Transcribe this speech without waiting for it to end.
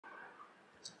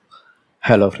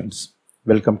Hello friends,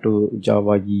 welcome to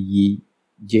JavaEE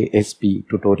JSP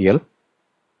tutorial.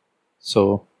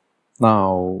 So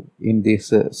now in this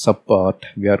subpart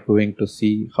we are going to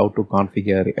see how to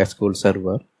configure SQL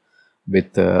Server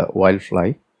with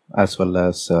WildFly as well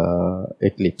as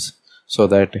Eclipse so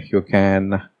that you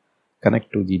can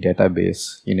connect to the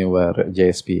database in your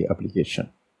JSP application.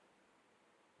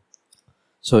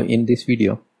 So in this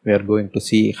video we are going to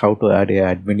see how to add an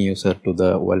admin user to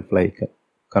the WildFly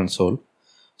console,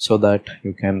 so that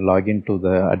you can log into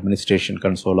the administration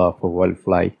console of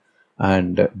WildFly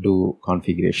and do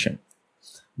configuration.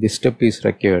 This step is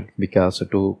required because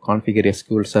to configure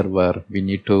SQL Server we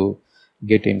need to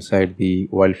get inside the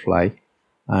WildFly,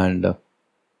 and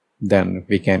then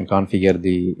we can configure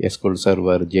the SQL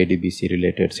Server JDBC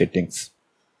related settings.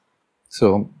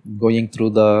 So going through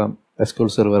the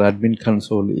SQL Server admin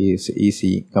console is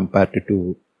easy compared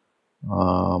to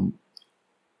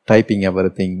typing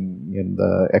everything in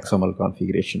the XML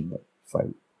configuration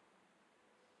file.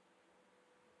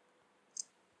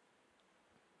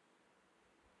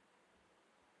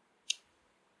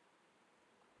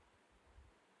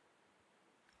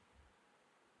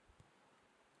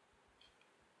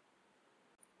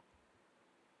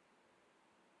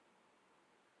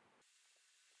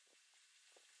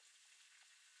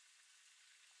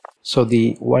 So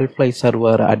the WildFly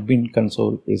server admin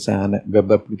console is an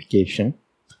web application,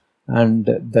 and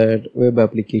that web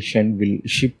application will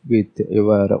ship with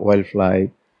your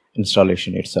WildFly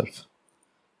installation itself.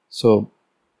 So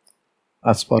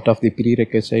as part of the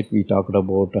prerequisite, we talked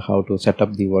about how to set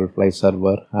up the WildFly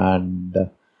server and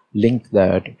link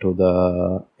that to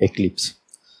the Eclipse.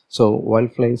 So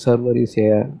WildFly server is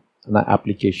an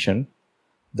application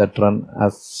that run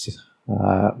as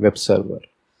a web server.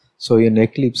 So in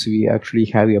Eclipse we actually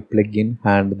have a plugin,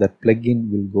 and that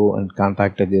plugin will go and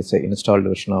contact this installed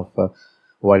version of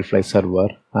WildFly server,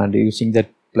 and using that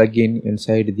plugin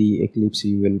inside the Eclipse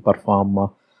you will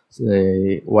perform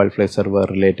WildFly server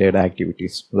related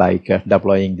activities like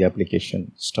deploying the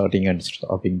application, starting and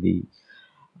stopping the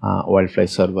WildFly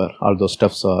server. All those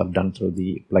stuffs are done through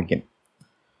the plugin.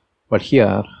 But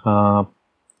here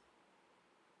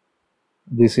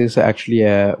this is actually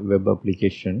a web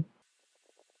application.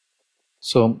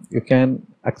 So you can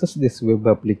access this web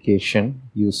application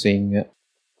using,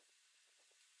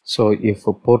 so if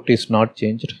a port is not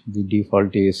changed, the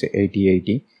default is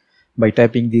 8080. By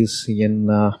typing this in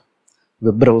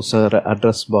web browser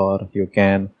address bar, you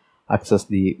can access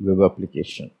the web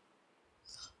application.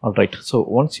 Alright, so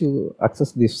once you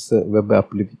access this web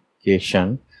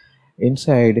application,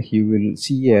 inside you will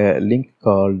see a link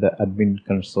called admin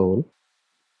console,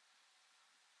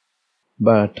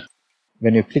 but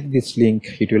when you click this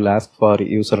link it will ask for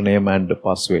username and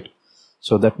password.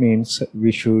 So that means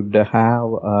we should have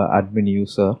admin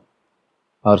user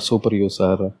or super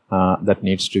user that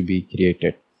needs to be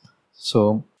created.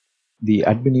 So the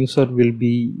admin user will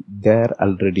be there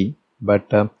already,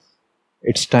 but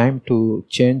it's time to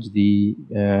change the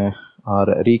or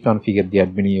reconfigure the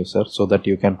admin user so that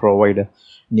you can provide a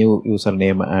new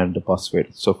username and password.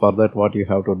 So for that, what you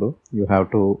have to do, you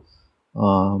have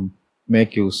to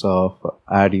make use of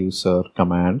add user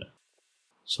command.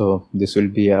 So this will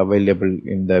be available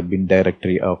in the bin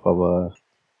directory of our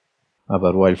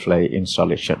WildFly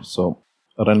installation. So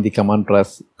run the command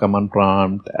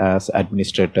prompt as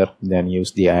administrator, then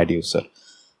use the add user.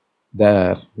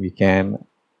 There we can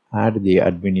add the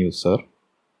admin user,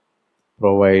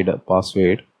 provide a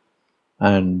password,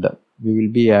 and we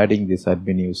will be adding this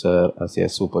admin user as a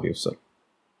super user.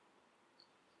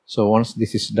 So once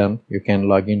this is done, you can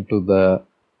log into the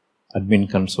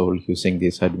admin console using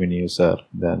this admin user.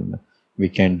 Then we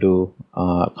can do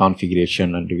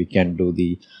configuration, and we can do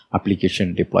the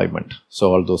application deployment.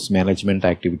 So all those management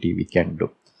activity we can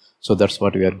do. So that's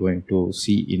what we are going to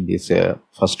see in this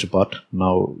first part.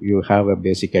 Now you have a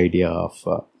basic idea of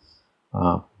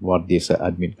what this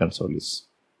admin console is.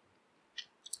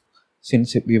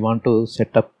 Since we want to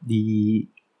set up the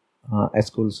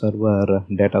SQL Server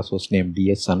data source name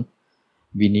DSN,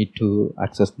 we need to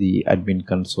access the admin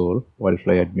console,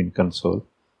 WildFly admin console,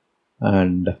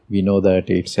 and we know that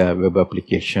it's a web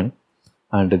application,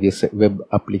 and this web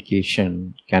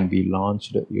application can be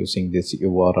launched using this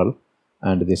URL,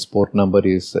 and this port number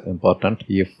is important.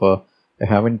 If you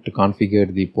haven't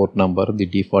configured the port number, the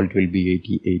default will be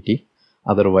 8080.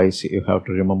 Otherwise you have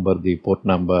to remember the port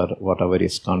number whatever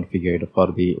is configured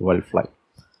for the WildFly.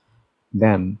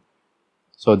 Then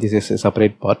so this is a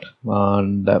separate part,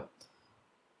 and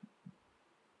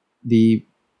the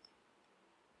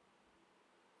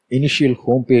initial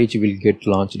home page will get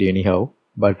launched anyhow,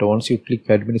 but once you click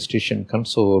administration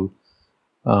console,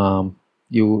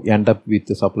 you end up with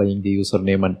supplying the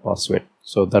username and password.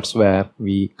 So that's where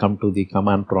we come to the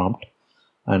command prompt,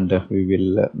 and we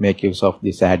will make use of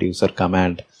this add user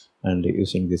command, and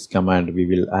using this command we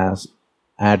will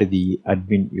add the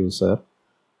admin user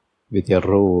with a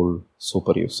role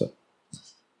super user.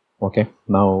 Okay,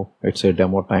 now it's a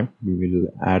demo time. We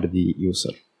will add the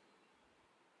user.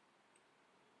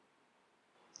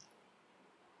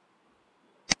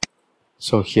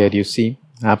 So here you see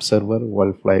app server,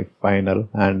 WildFly final,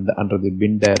 and under the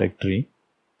bin directory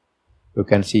you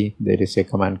can see there is a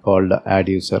command called add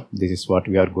user. This is what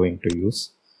we are going to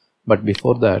use. But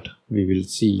before that, we will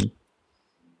see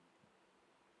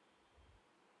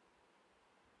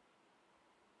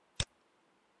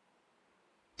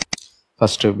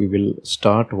first we will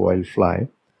start WildFly.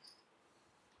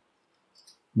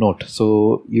 Note,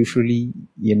 so usually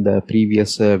in the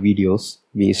previous videos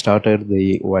we started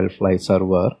the WildFly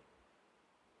server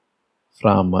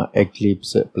from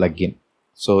Eclipse plugin.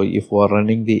 So if you are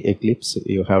running the Eclipse,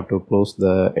 you have to close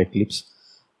the Eclipse.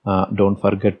 Don't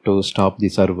forget to stop the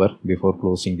server before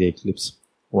closing the Eclipse.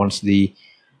 Once the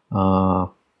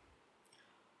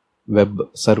web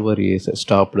server is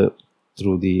stopped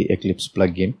through the Eclipse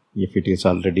plugin, if it is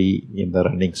already in the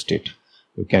running state,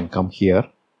 you can come here,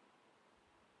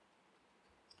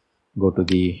 go to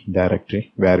the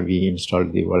directory where we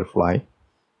installed the WildFly.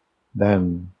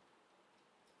 Then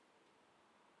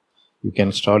you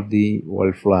can start the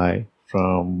WildFly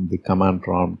from the command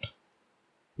prompt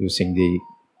using the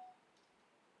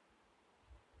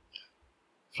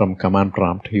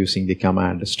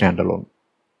command standalone.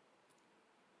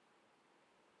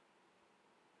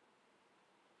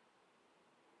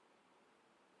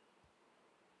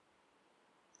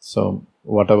 So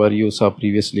whatever you saw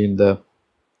previously in the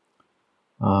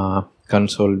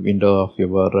console window of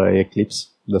your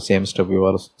Eclipse, the same stuff you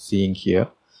are seeing here.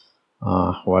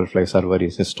 WildFly server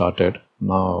is started.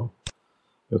 Now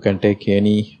you can take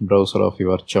any browser of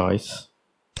your choice,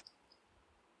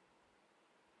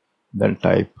 then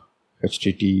type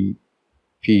http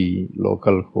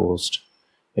localhost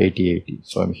 8080.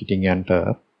 So I'm hitting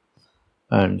enter,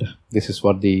 and this is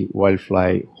what the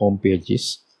WildFly home page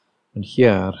is, and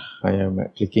here I am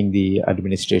clicking the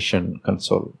administration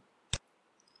console.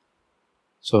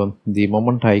 So the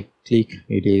moment I click,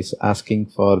 it is asking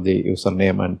for the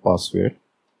username and password.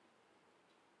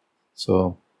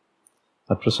 So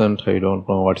at present I don't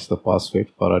know what is the password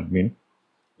for admin.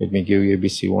 Let me give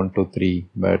ABC123,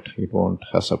 but it won't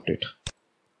accept it.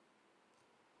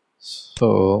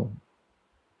 So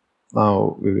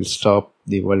now we will stop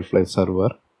the WildFly server.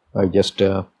 I just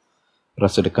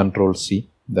pressed Ctrl C,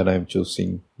 then I am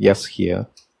choosing yes here.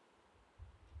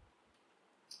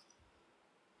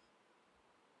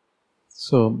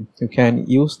 So you can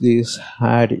use this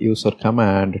add user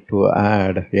command to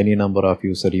add any number of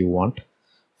user you want.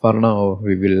 For now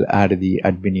we will add the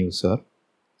admin user.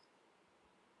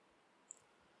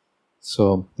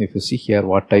 So if you see here,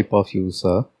 what type of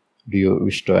user do you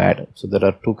wish to add? So there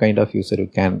are two kind of user you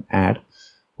can add.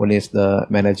 One is the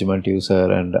management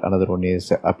user and another one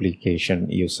is application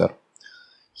user.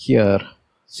 Here,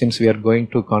 since we are going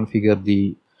to configure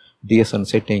the DSN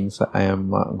settings, I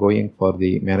am going for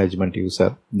the management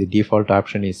user. The default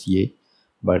option is A,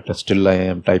 but still I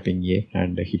am typing A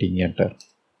and hitting enter.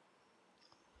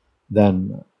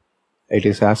 Then it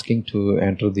is asking to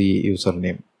enter the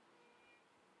username.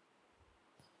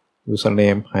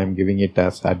 Username I am giving it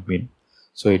as admin.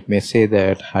 So it may say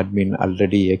that admin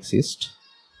already exists,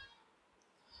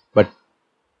 but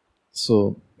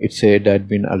so it said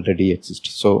admin already exists.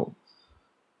 So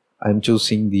I'm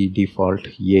choosing the default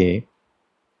A.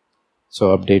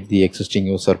 So update the existing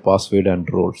user password and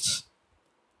roles.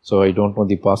 So I don't know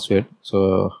the password,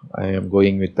 so I am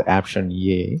going with the option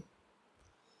A,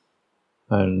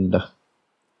 and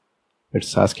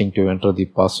it's asking to enter the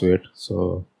password.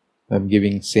 So I'm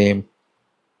giving same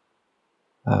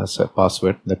as a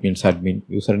password, that means admin.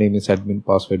 Username is admin,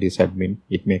 password is admin.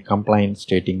 It may complain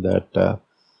stating that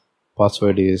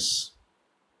password is,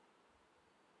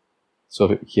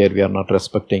 so here we are not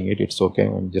respecting it. It's okay,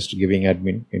 I'm just giving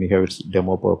admin, anyhow it's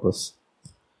demo purpose.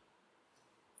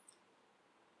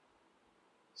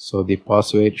 So the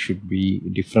password should be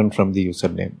different from the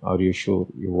username. Are you sure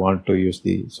you want to use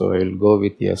the, so I'll go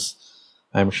with yes.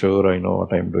 I'm sure I know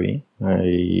what I'm doing.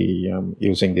 I am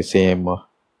using the same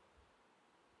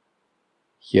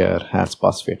here as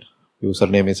password.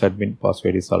 Username is admin,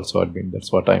 password is also admin.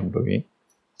 That's what I'm doing.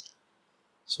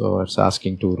 So it's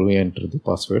asking to re-enter the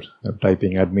password. I'm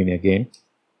typing admin again,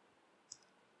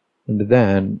 and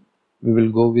then we will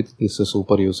go with this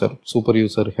super user. Super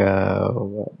user have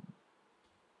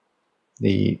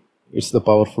the it's the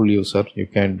powerful user. You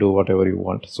can do whatever you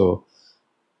want. So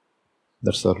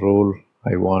that's the role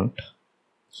I want.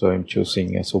 So I'm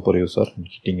choosing a super user and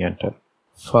hitting enter.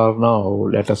 For now,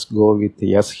 let us go with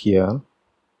yes here.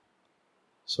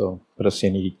 So press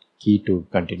any key to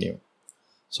continue.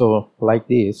 So like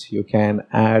this, you can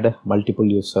add multiple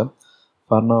user.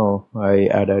 For now, I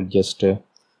added just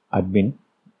admin.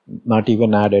 Not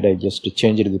even added, I just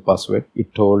changed the password.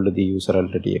 It told the user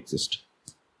already exists.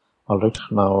 Alright,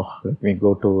 now let me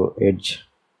go to Edge.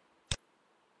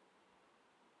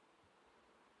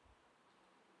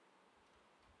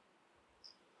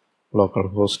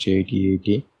 Localhost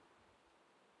 8080.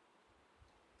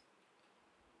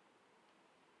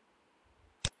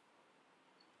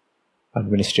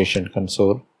 Administration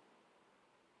console.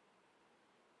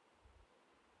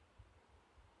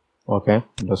 Okay,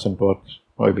 doesn't work.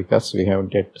 Why? Because we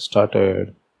haven't yet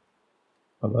started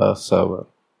our server.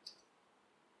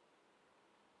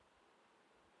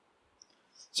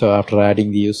 So after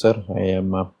adding the user, I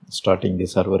am starting the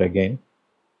server again.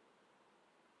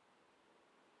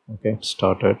 Okay,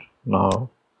 started. Now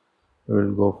we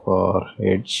will go for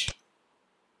Edge.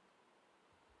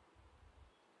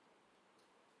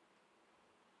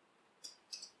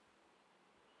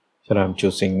 So I'm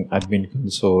choosing admin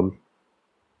console,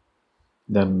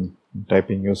 then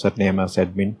typing username as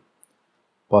admin,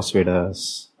 password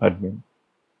as admin.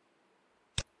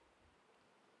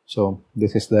 So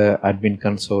this is the admin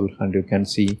console, and you can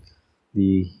see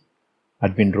the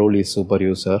admin role is super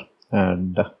user,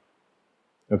 and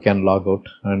you can log out.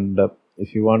 And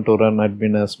if you want to run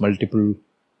admin as multiple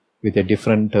with a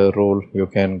different role, you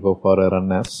can go for a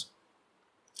run as.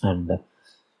 And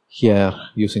here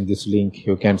using this link,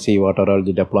 you can see what are all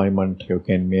the deployment you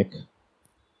can make.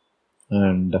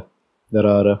 And there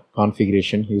are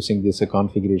configuration. Using this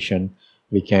configuration,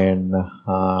 we can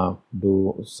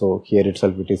do. So here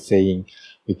itself it is saying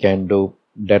we can do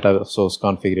data source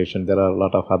configuration. There are a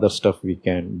lot of other stuff we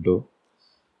can do.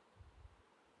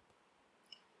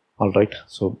 All right,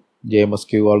 so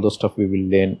JMSQ, all those stuff we will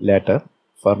learn later.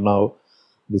 For now,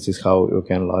 this is how you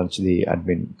can launch the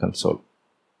admin console.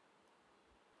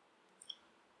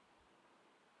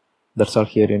 That's all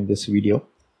here in this video.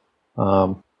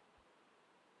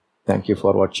 Thank you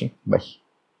for watching. Bye.